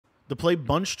The play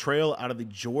bunch trail out of the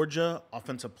Georgia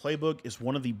offensive playbook is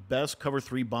one of the best cover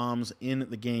 3 bombs in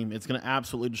the game. It's going to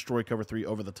absolutely destroy cover 3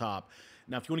 over the top.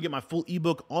 Now, if you want to get my full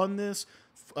ebook on this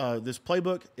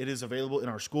playbook, it is available in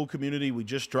our school community. We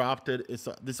just dropped it.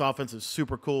 This offense is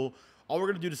super cool. All we're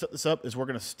going to do to set this up is we're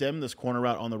going to stem this corner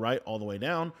route on the right all the way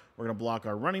down. We're going to block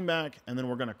our running back, and then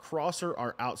we're going to crosser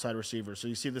our outside receiver. So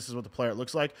you see this is what the player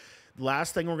looks like. The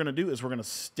last thing we're going to do is we're going to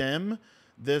stem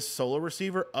this solo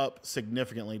receiver up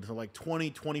significantly to like 20,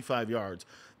 25 yards.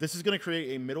 This is going to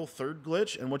create a middle third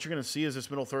glitch, and what you're going to see is this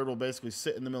middle third will basically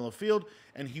sit in the middle of the field,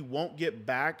 and he won't get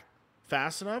back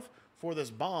fast enough for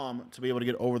this bomb to be able to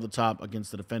get over the top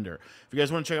against the defender. If you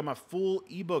guys want to check out my full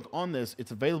ebook on this, it's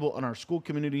available on our school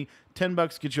community.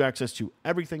 $10 gets you access to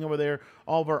everything over there,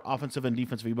 all of our offensive and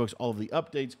defensive ebooks, all of the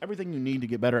updates, everything you need to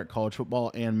get better at college football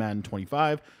and Madden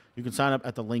 25. You can sign up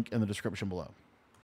at the link in the description below.